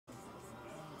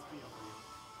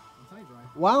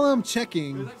While I'm It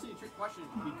checking, was actually a trick question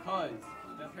because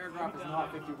that paragraph is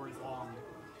not 50 words long.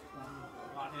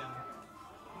 Not him.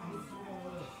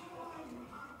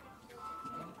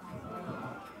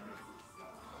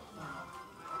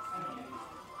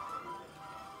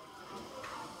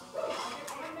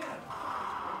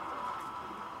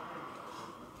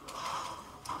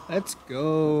 let's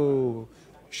go.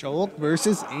 Shulk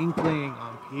versus Inkling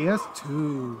on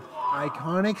PS2.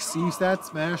 Iconic CSAT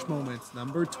Smash moments,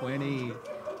 number 20.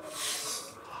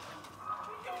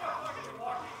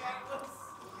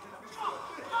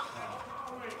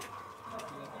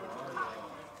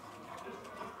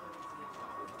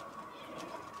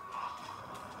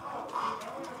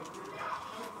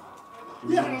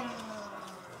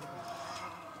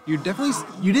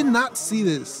 You did not see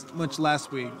this much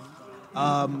last week.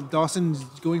 Dawson's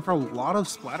going for a lot of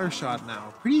splatter shot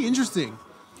now. Pretty interesting.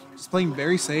 Just playing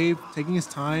very safe, taking his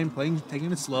time,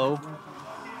 taking it slow.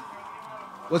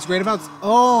 What's great about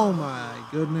oh my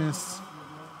goodness,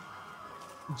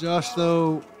 Josh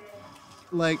though,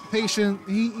 like patient.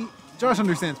 Josh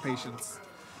understands patience.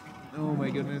 Oh my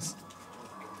goodness,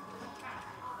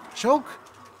 Shulk.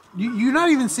 You're not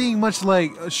even seeing much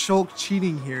like a Shulk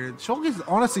cheating here. Shulk is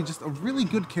honestly just a really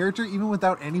good character, even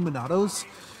without any Monados.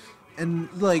 And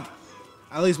like,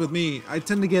 at least with me, I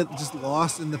tend to get just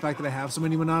lost in the fact that I have so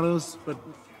many Monados. But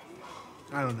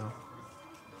I don't know.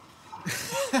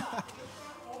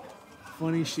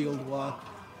 Funny shield walk.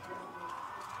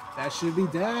 That should be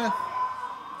death.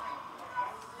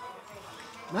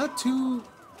 Not too.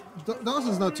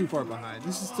 Dawson's not too far behind.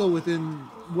 This is still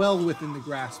well within the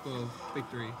grasp of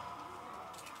victory.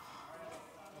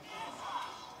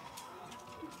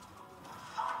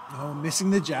 Oh, missing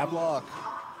the jab lock.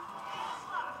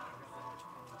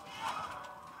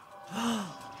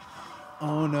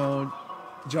 Oh no.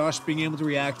 Josh being able to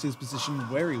react to his position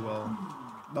very well.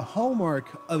 The hallmark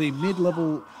of a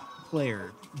mid-level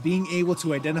player, being able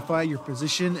to identify your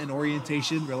position and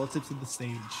orientation relative to the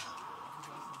stage.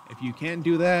 If you can't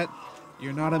do that,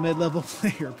 you're not a mid-level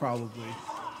player, probably.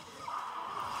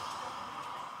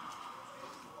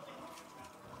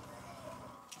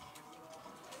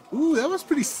 Ooh, that was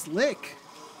pretty slick.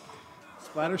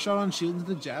 Splatter shot on shield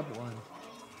into the jab one.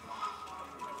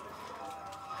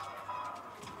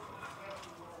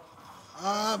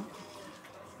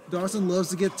 Dawson loves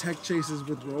to get tech chases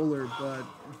with roller, but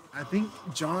I think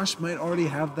Josh might already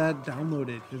have that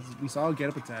downloaded because we saw a get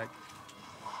up attack.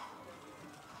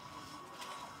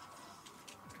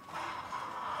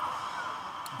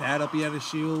 Bad uppy out of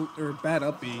shield, or bad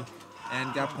uppy,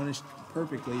 and got punished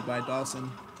perfectly by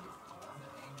Dawson.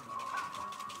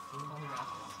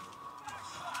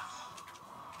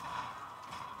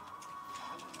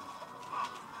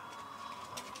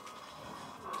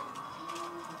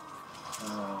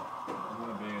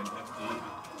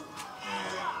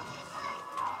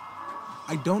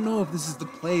 I don't know if this is the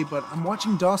play, but I'm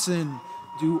watching Dawson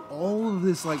do all of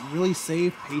this like really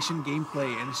safe, patient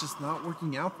gameplay, and it's just not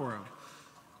working out for him.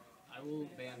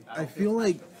 I feel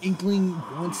like Inkling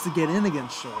wants to get in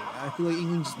against Shulk. I feel like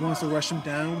Inkling just wants to rush him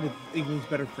down with Inkling's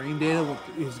better frame data, with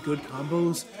his good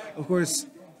combos. Of course,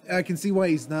 I can see why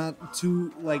he's not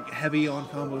too like heavy on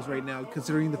combos right now,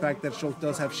 considering the fact that Shulk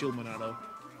does have Shield Monado.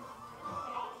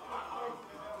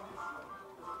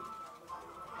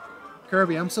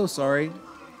 Kirby, I'm so sorry.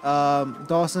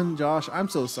 Dawson, Josh, I'm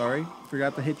so sorry.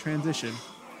 Forgot to hit transition.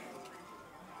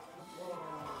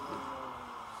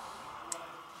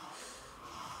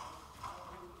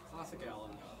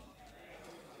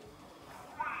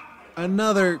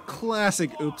 Another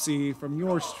classic oopsie from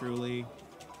yours truly.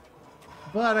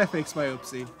 But I fixed my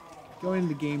oopsie. Going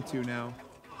into game 2 now.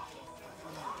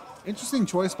 Interesting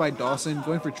choice by Dawson,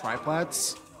 going for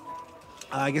triplats.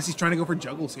 I guess he's trying to go for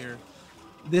juggles here.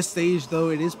 This stage, though,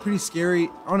 it is pretty scary.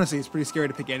 Honestly, it's pretty scary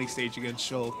to pick any stage against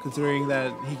Shulk, considering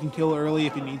that he can kill early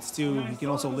if he needs to. He can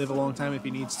also live a long time if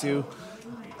he needs to.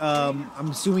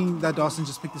 I'm assuming that Dawson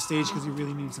just picked the stage because he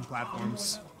really needs some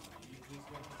platforms.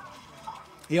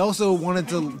 He also wanted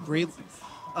to great.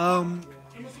 Something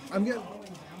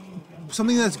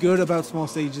that's good about small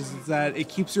stages is that it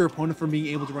keeps your opponent from being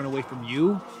able to run away from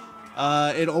you.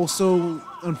 It also,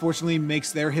 unfortunately,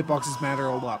 makes their hitboxes matter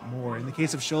a lot more. In the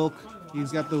case of Shulk,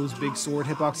 he's got those big sword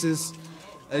hitboxes.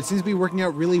 It seems to be working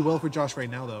out really well for Josh right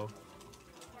now, though.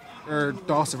 Or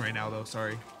Dawson right now, though,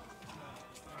 sorry.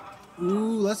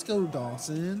 Ooh, let's go,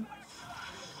 Dawson.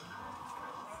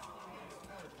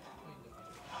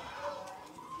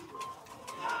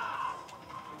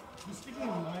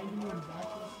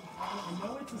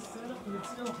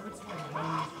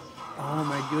 Oh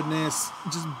my goodness.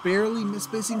 Just barely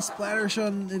misspacing splatter shot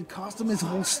and it cost him his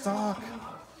whole stock.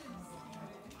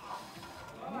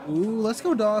 Ooh, let's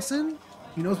go, Dawson.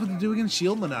 He knows what to do against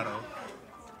Shield Monado.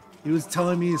 He was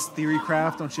telling me his theory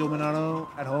craft on Shield Monado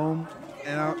at home,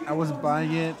 and I wasn't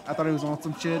buying it. I thought he was on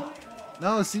some shit.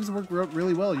 No, it seems to work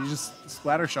really well. You just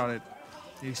splatter shot it.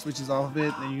 He switches off of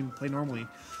it, and then you can play normally.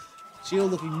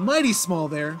 Shield looking mighty small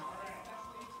there.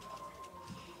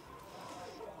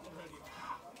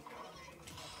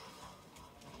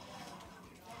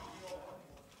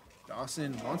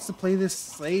 Dawson wants to play this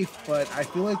safe, but I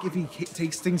feel like if he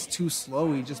takes things too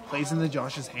slow, he just plays into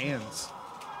Josh's hands.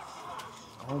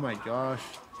 Oh my gosh.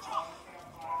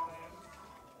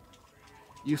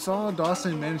 You saw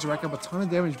Dawson manage to rack up a ton of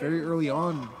damage very early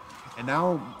on, and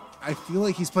now I feel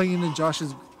like he's playing into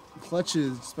Josh's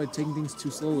clutches just by taking things too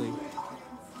slowly.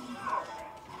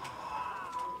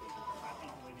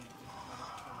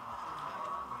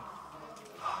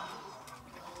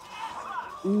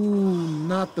 Ooh,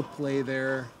 not the play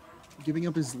there. Giving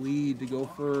up his lead to go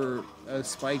for a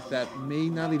spike that may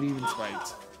not have even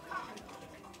spiked.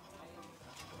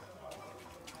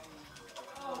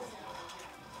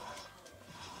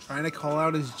 Trying to call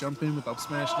out his jump in with up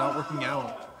smash, not working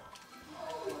out.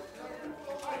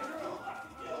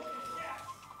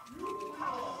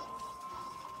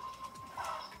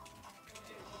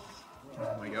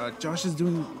 Oh my god, Josh is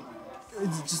doing...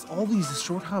 It's just all these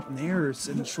short hop nairs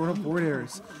and short hop forward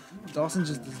airs. Dawson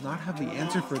just does not have the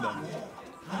answer for them.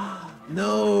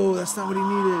 No, that's not what he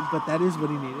needed, but that is what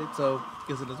he needed, so I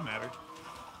guess it doesn't matter.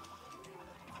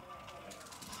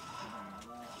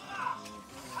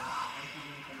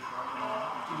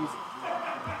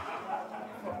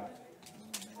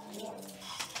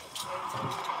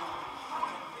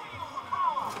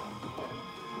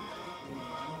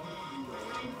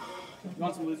 You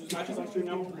want some losers matches on stream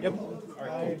now? Yep.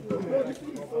 Alright,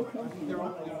 cool.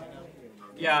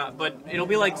 Yeah, but it'll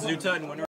be like Zuta and Winter.